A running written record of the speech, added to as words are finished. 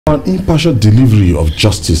an impartial delivery of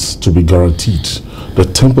justice to be guaranteed, the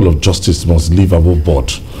temple of justice must live above board.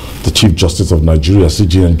 The Chief Justice of Nigeria,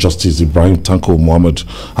 CJN Justice Ibrahim Tanko Muhammad,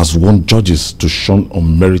 has warned judges to shun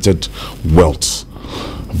unmerited wealth,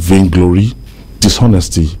 vainglory,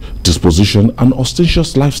 dishonesty, disposition, and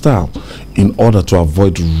ostentatious lifestyle in order to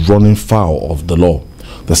avoid running foul of the law.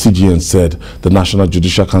 The CJN said the National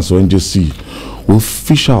Judicial Council, NJC, will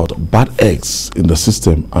fish out bad eggs in the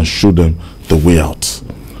system and show them the way out.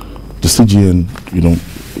 The CJN,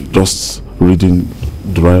 just reading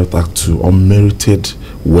the Riot Act to unmerited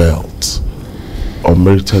wealth,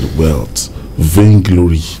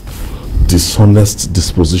 vainglory, dishonest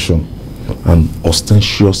disposition, and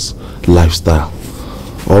ostentatious lifestyle.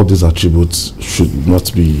 All these attributes should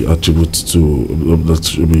not be attributes to that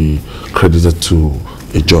should be credited to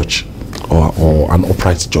a judge or an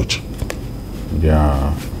upright judge. They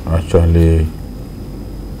are actually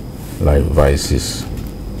like vices.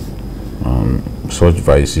 Such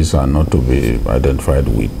vices are not to be identified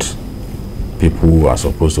with people who are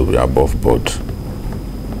supposed to be above board.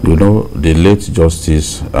 You know, the late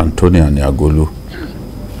Justice Anthony Anyagolu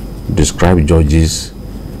described judges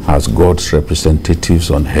as God's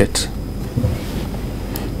representatives on earth,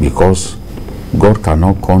 because God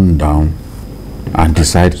cannot come down and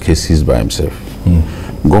decide cases by himself.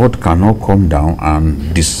 God cannot come down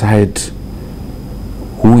and decide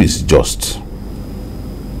who is just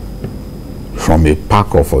from a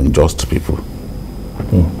pack of unjust people.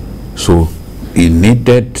 So he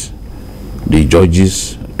needed the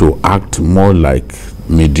judges to act more like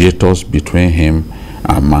mediators between him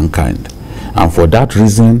and mankind. And for that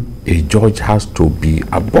reason, a judge has to be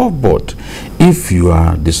above board. If you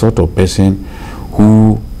are the sort of person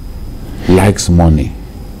who likes money,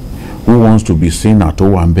 who wants to be seen at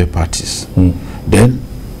Owambe parties, then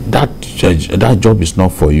that job is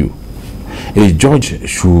not for you. A judge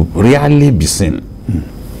should rarely be seen.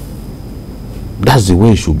 That's the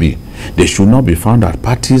way it should be. They should not be found at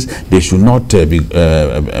parties. They should not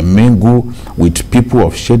mingle with people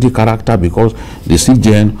of shady character, because the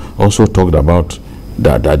CJN also talked about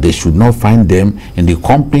that they should not find them in the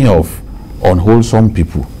company of unwholesome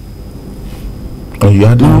people. And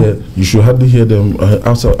you should hardly hear them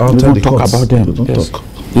outside the talk courts. about them. Don't Yes. talk.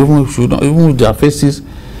 Even with their faces,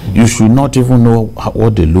 you should not even know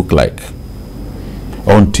what they look like.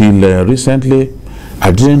 Until recently, I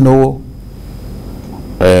didn't know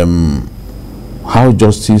how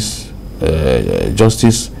Justice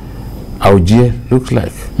Augie looks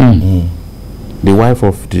like. The wife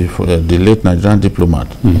of the late Nigerian diplomat.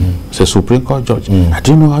 She's a Supreme Court judge. I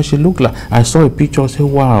didn't know how she looked like. I saw a picture and said,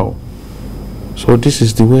 wow. So this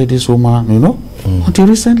is the way this woman, until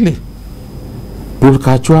recently.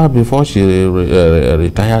 Bulkachua, before she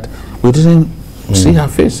retired, we didn't see her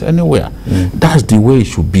face anywhere. That's the way it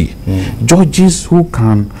should be. Judges who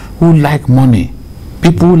like money,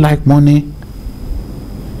 people who like money,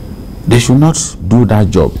 they should not do that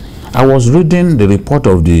job. I was reading the report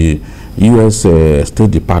of the U.S.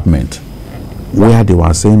 State Department, where they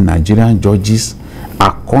were saying Nigerian judges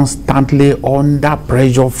are constantly under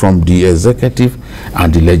pressure from the executive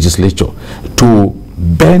and the legislature to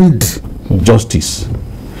bend justice,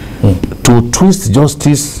 to twist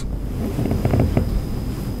justice.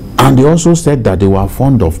 And they also said that they were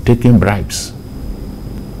fond of taking bribes.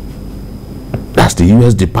 That's the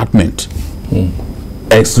U.S. Department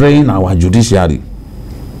x-raying our judiciary.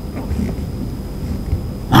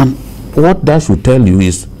 And what that should tell you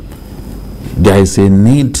is there is a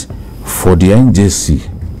need for the NJC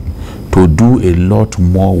to do a lot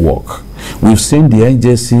more work. We've seen the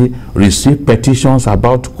NJC receive petitions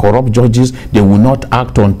about corrupt judges. They will not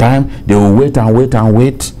act on time. They will wait and wait and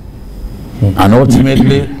wait. And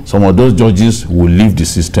ultimately, some of those judges will leave the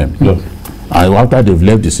system. And after they've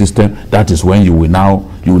left the system, that is when you will now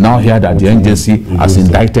hear that the NJC has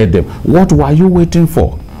indicted them. What were you waiting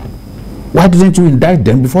for? Why didn't you indict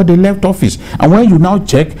them before they left office? And when you now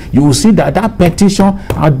check, you will see that that petition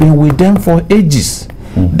had been with them for ages.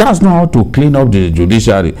 That's not how to clean up the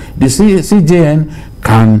judiciary. The CJN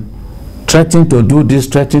can threaten to do this,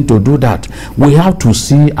 threaten to do that. We have to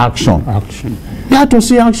see action. We have to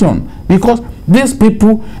see action, because these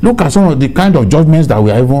people, look at some of the kind of judgments that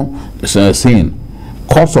we are even seeing.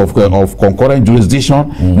 Courts of concurrent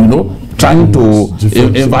jurisdiction, trying to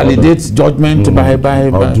invalidate judgment by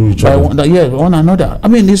one another. I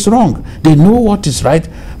mean, it's wrong. They know what is right,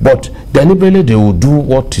 but deliberately they will do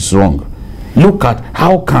what is wrong. Look at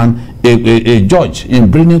how can a judge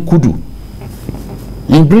in Birnin Kudu,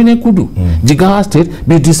 Jigawa State,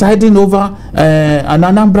 be deciding over an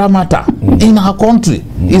Anambra matter in our country.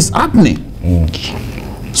 It's happening.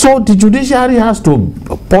 So the judiciary has to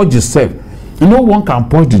purge itself. No one can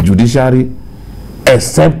purge the judiciary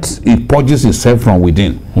except it purges itself from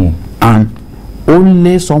within. And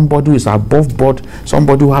only somebody who is above board,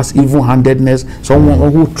 somebody who has even-handedness,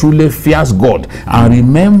 someone who truly fears God and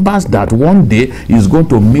remembers that one day he is going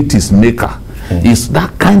to meet his maker, is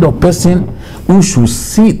that kind of person who should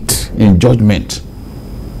sit in judgment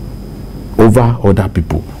over other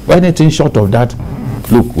people. Anything short of that,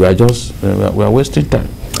 look, we are just we are wasting time.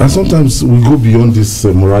 And sometimes we go beyond this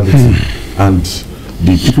morality, and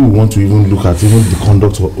the people want to even look at even the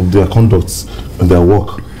conduct of their conducts and their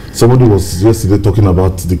work. Somebody was yesterday talking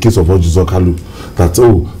about the case of Ojizo Kalu, that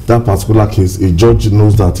that particular case, a judge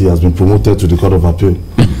knows that he has been promoted to the Court of Appeal,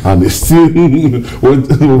 and he still went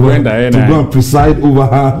to go and preside over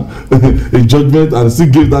a judgment, and still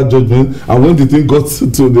gave that judgment. And when the thing got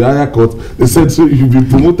to the higher court, they said, so you've been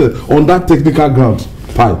promoted on that technical ground.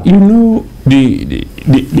 You know, the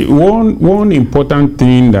one important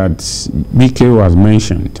thing that BK was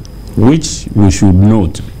mentioned, which we should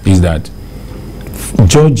note, is that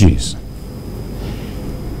judges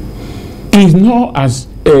is not as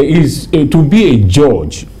to be a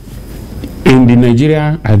judge in the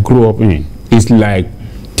Nigeria I grew up in. It's like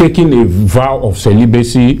taking a vow of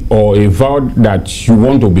celibacy or a vow that you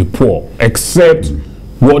want to be poor, except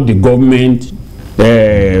what the government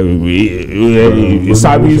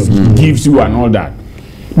service gives you and all that.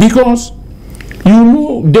 Because you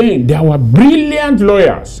know, then there were brilliant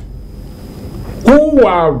lawyers who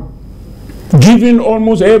were given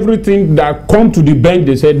almost everything that come to the bench.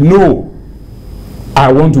 They said, no,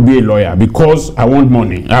 I want to be a lawyer because I want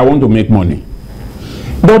money. I want to make money.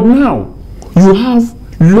 But now you have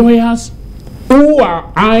lawyers who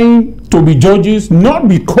are eyeing to be judges, not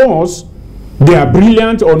because they are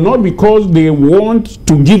brilliant or not because they want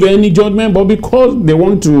to give any judgment, but because they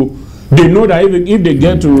want to, they know that if they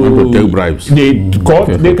get to take bribes, they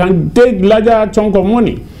can take larger chunk of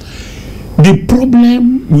money. The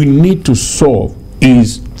problem we need to solve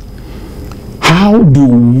is how do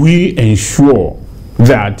we ensure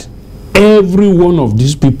that every one of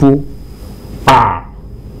these people are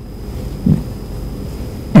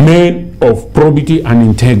men of probity and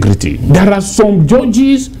integrity. There are some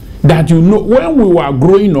judges that, you know, when we were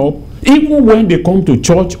growing up, even when they come to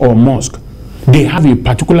church or mosque, they have a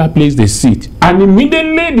particular place they sit, and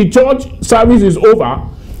immediately the church service is over,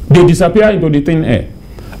 they disappear into the thin air.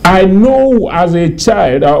 I know as a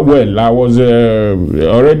child, well, I was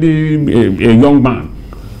already a young man,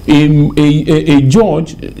 a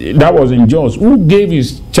judge that was in Jos who gave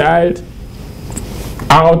his child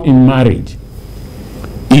out in marriage.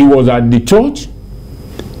 He was at the church.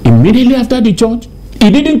 Immediately after the church, he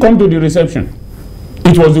didn't come to the reception.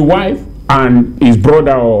 It was the wife and his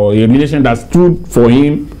brother or a relation that stood for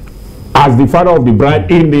him as the father of the bride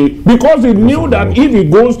because he knew that if he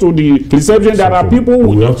goes to the reception, there are people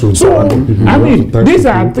who, so I mean, these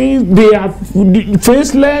are things, they are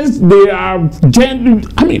faceless, they are gentle.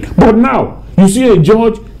 I mean, but now you see a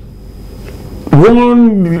judge,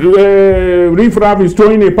 one riffraff is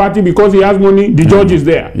throwing a party because he has money, the judge is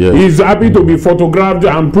there. He's happy to be photographed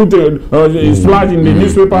and put a splash in the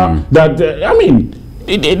newspaper that I mean,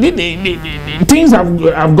 things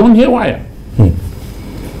have gone haywire.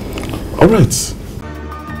 All right.